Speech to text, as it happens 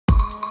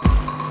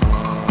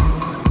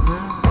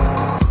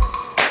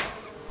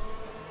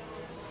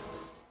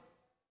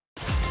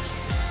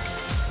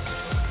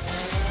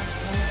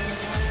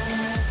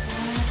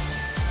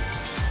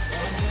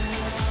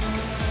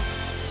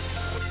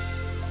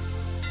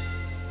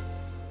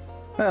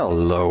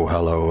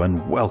Hello,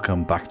 and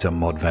welcome back to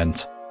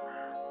Modvent.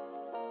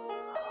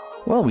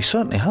 Well, we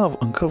certainly have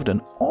uncovered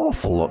an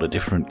awful lot of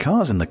different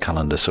cars in the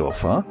calendar so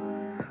far.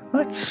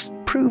 It's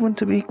proven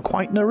to be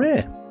quite an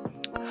array.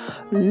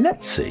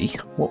 Let's see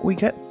what we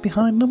get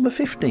behind number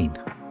 15.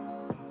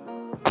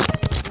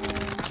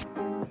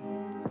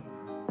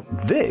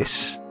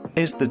 This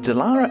is the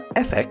Dallara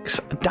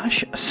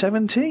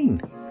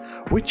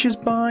FX-17, which is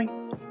by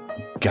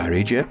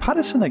Gary J.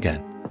 Patterson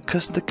again,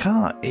 because the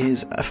car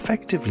is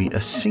effectively a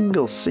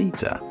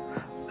single-seater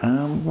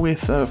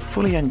with a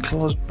fully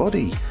enclosed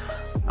body.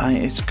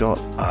 It's got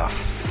a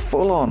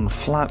full-on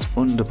flat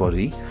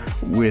underbody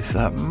with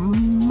a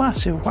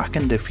massive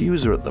whack-and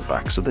diffuser at the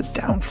back, so the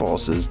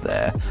downforce is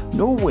there.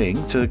 No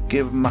wing to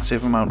give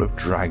massive amount of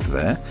drag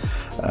there.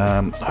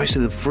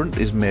 Obviously the front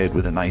is made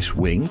with a nice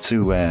wing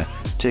to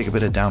take a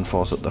bit of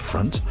downforce at the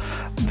front.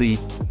 The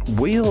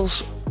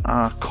wheels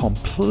are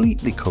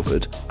completely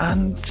covered,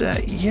 and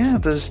yeah,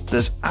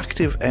 there's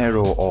active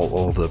aero all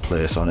over the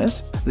place on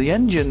it. The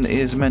engine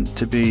is meant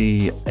to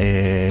be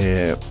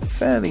a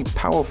fairly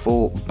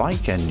powerful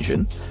bike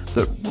engine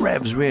that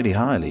revs really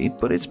highly,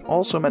 but it's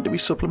also meant to be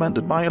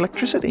supplemented by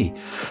electricity.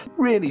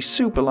 Really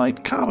super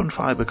light carbon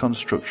fibre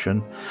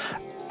construction.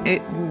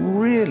 It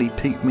really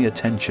piqued my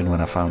attention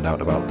when I found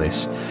out about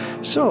this.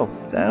 So,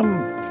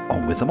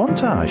 on with the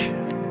montage.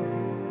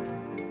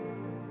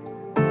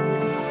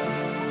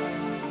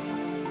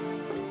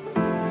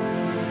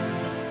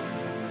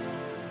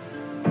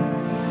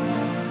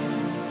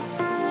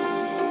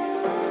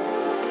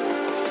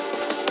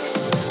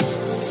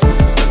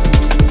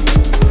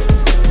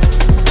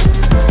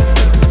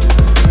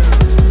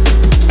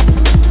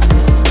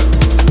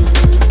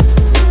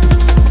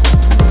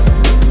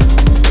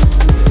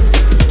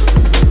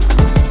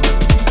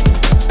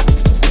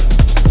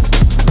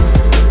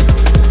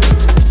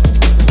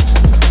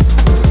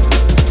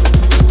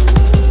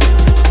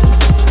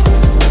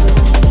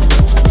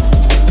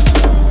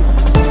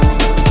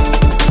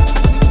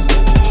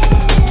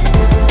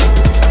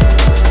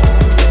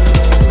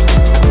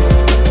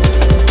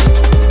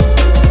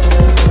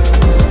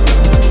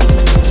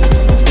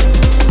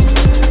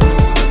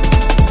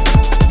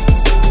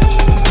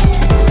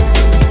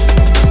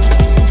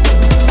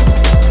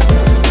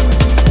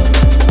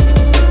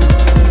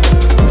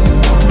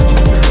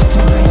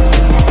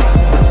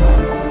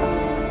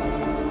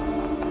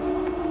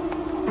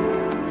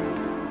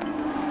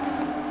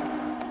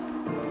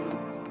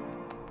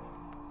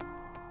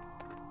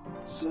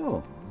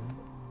 So,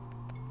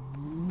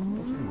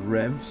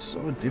 revs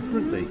so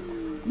differently.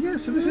 Yeah,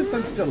 so this is the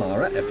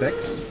Dallara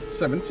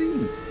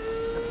FX-17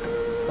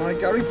 by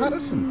Gary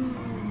Patterson.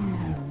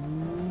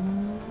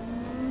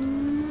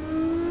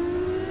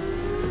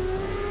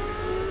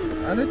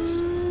 And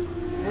it's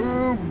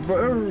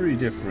very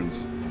different.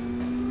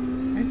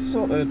 It's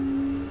sort of...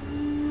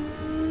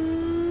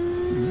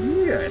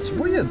 yeah, it's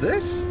weird,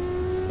 this.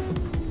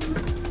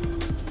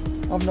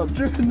 I've not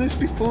driven this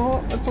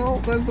before at all.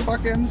 There's the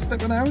back end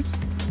stepping out.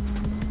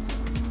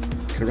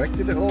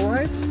 Corrected it all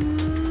right.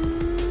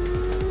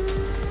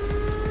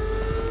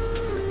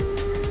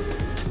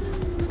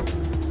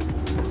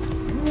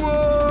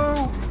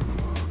 Whoa!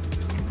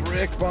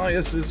 Brake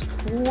bias is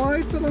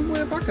quite a long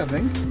way back, I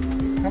think.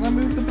 Can I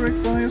move the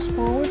brake bias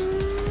forward?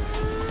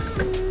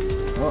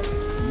 Oh,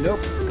 nope.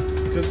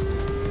 Because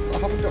I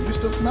haven't got my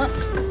stuff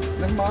mapped.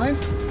 Never mind.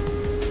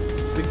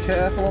 Be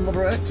careful on the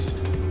brakes.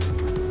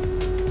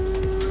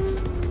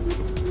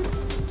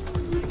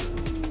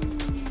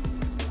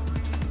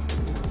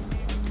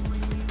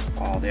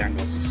 The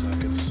angle-C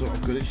circuit's so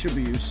good, it should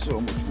be used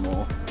so much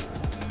more.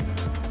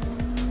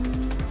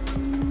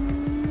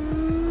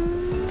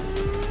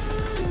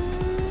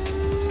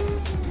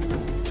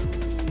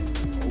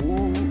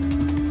 Ooh.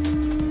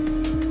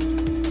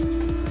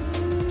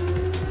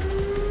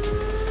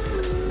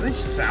 They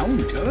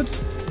sound good.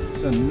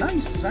 It's a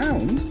nice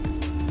sound.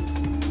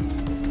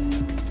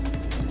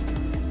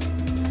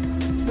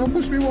 Don't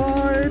push me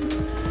wide.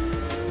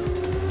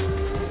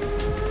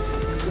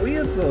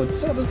 Weird though,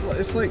 it's sort of,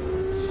 it's like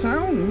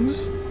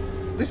sounds.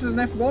 This is an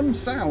F1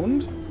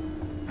 sound,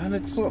 and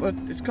it's sort of,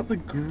 it's got the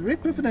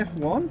grip of an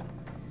F1,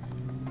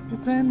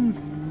 but then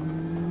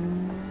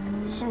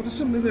sort of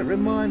something that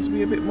reminds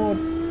me a bit more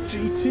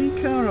GT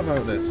car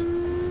about it.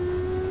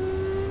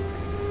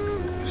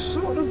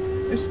 Sort of,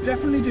 it's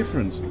definitely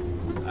different.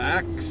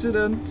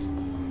 Accident.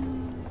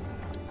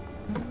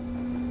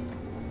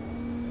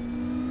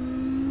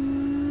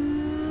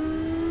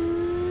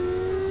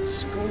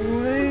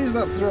 Squeeze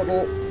that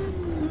throttle.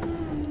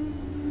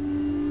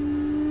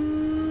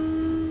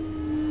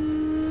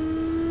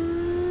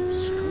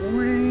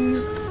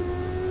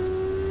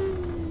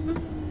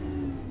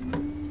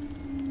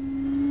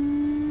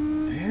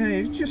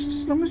 Just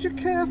as long as you're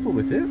careful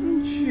with it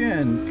and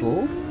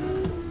gentle,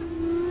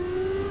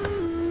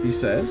 he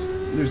says,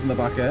 losing the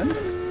back end.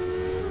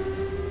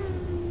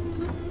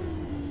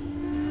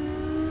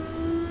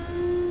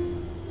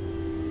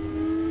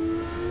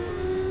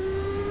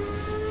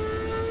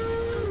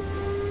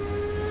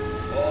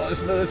 Oh,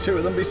 listen to the two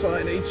of them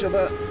beside each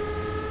other.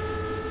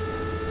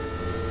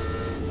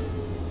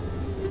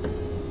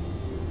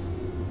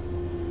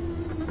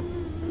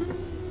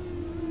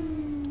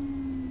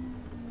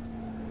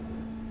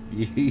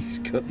 He's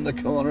cutting the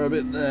corner a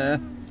bit there,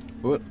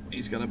 but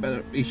he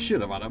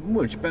should have had a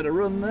much better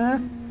run there.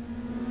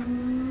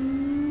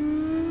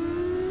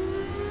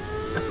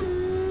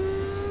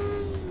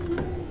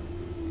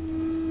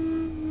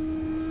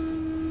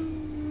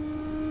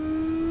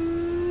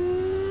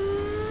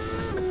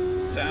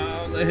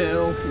 Down the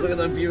hill, look at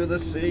the view of the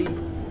sea.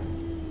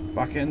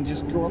 Back end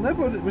just going there,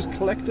 but it was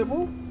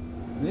collectible.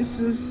 This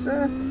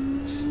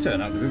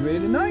turned out to be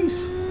really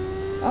nice.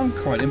 I'm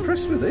quite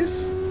impressed with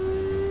this.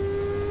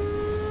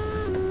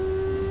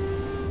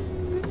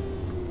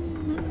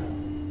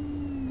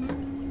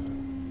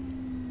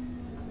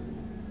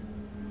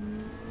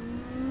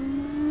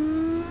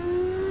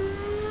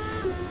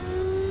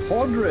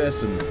 Pod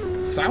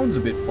racing. Sounds a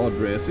bit pod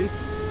racy.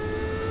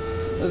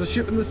 There's a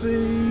ship in the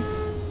sea.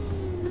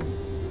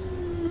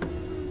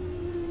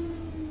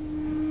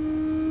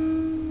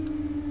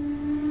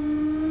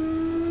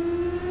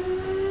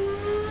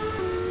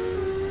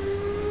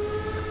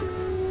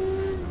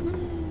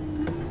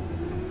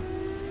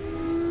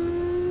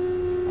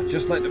 I'd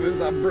just like to move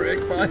that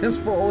brake bias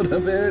forward a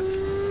bit.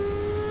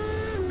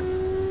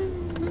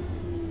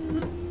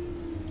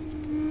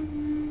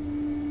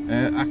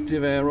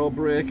 Active aero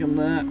braking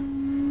there.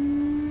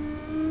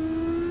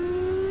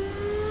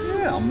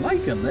 Yeah, I'm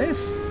liking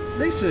this.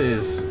 This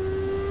is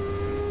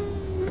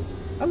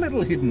a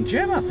little hidden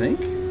gem, I think.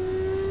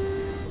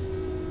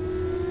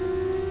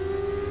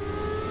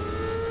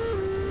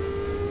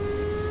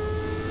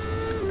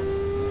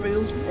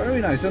 Feels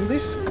very nice, and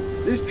this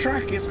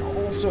track is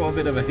also a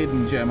bit of a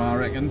hidden gem, I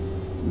reckon.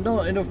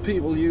 Not enough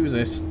people use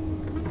this.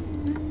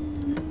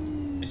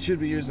 It should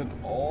be used an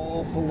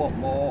awful lot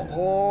more.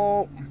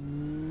 Oh.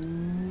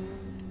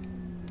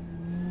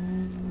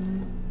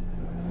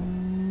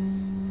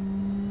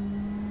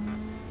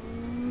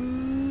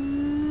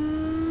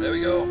 There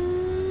we go.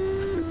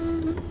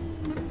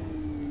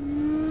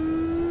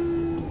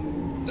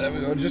 There we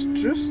go. Just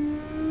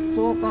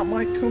thought that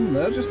might come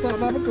there. Just thought I'd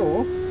have a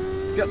go.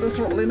 Get the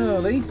throttle in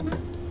early.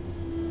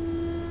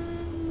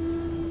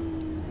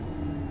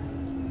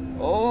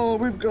 Oh,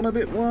 we've gone a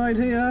bit wide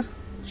here.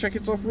 Check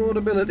its off-road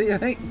ability,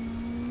 eh?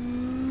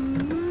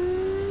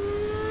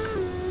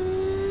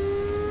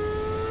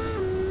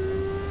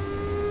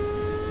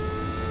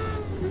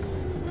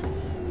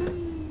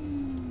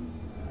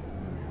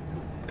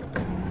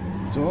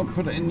 Don't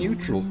put it in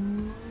neutral.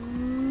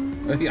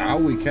 How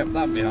we kept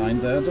that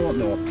behind there, I don't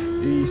know.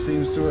 He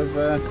seems to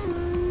have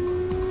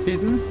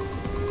hidden.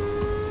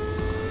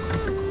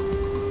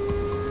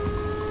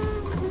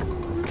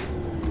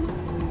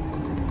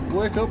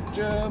 Wake up,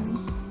 germs.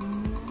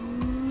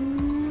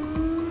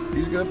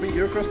 He's going to beat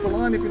you across the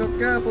line if you're not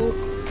careful.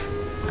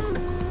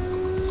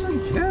 So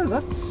yeah,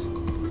 that's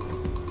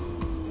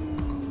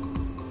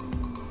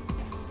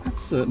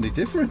certainly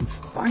different.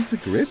 Thanks to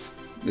grip,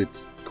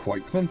 it's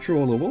quite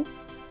controllable.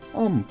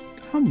 I'm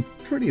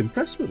pretty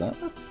impressed with that.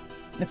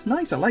 It's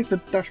nice. I like the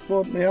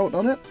dashboard layout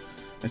on it.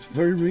 It's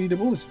very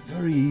readable. It's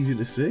very easy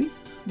to see.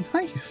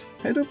 Nice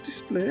head-up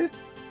display.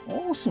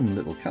 Awesome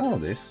little car.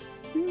 This.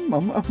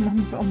 I'm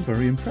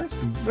very impressed.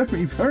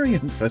 Very, very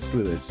impressed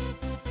with this.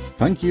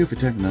 Thank you for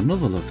taking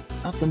another look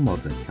at the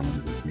Modvent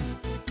calendar with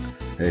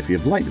me. If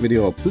you've liked the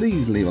video,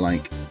 please leave a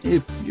like.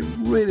 If you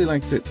really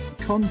liked it,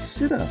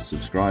 consider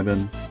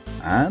subscribing.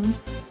 And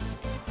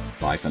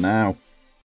bye for now.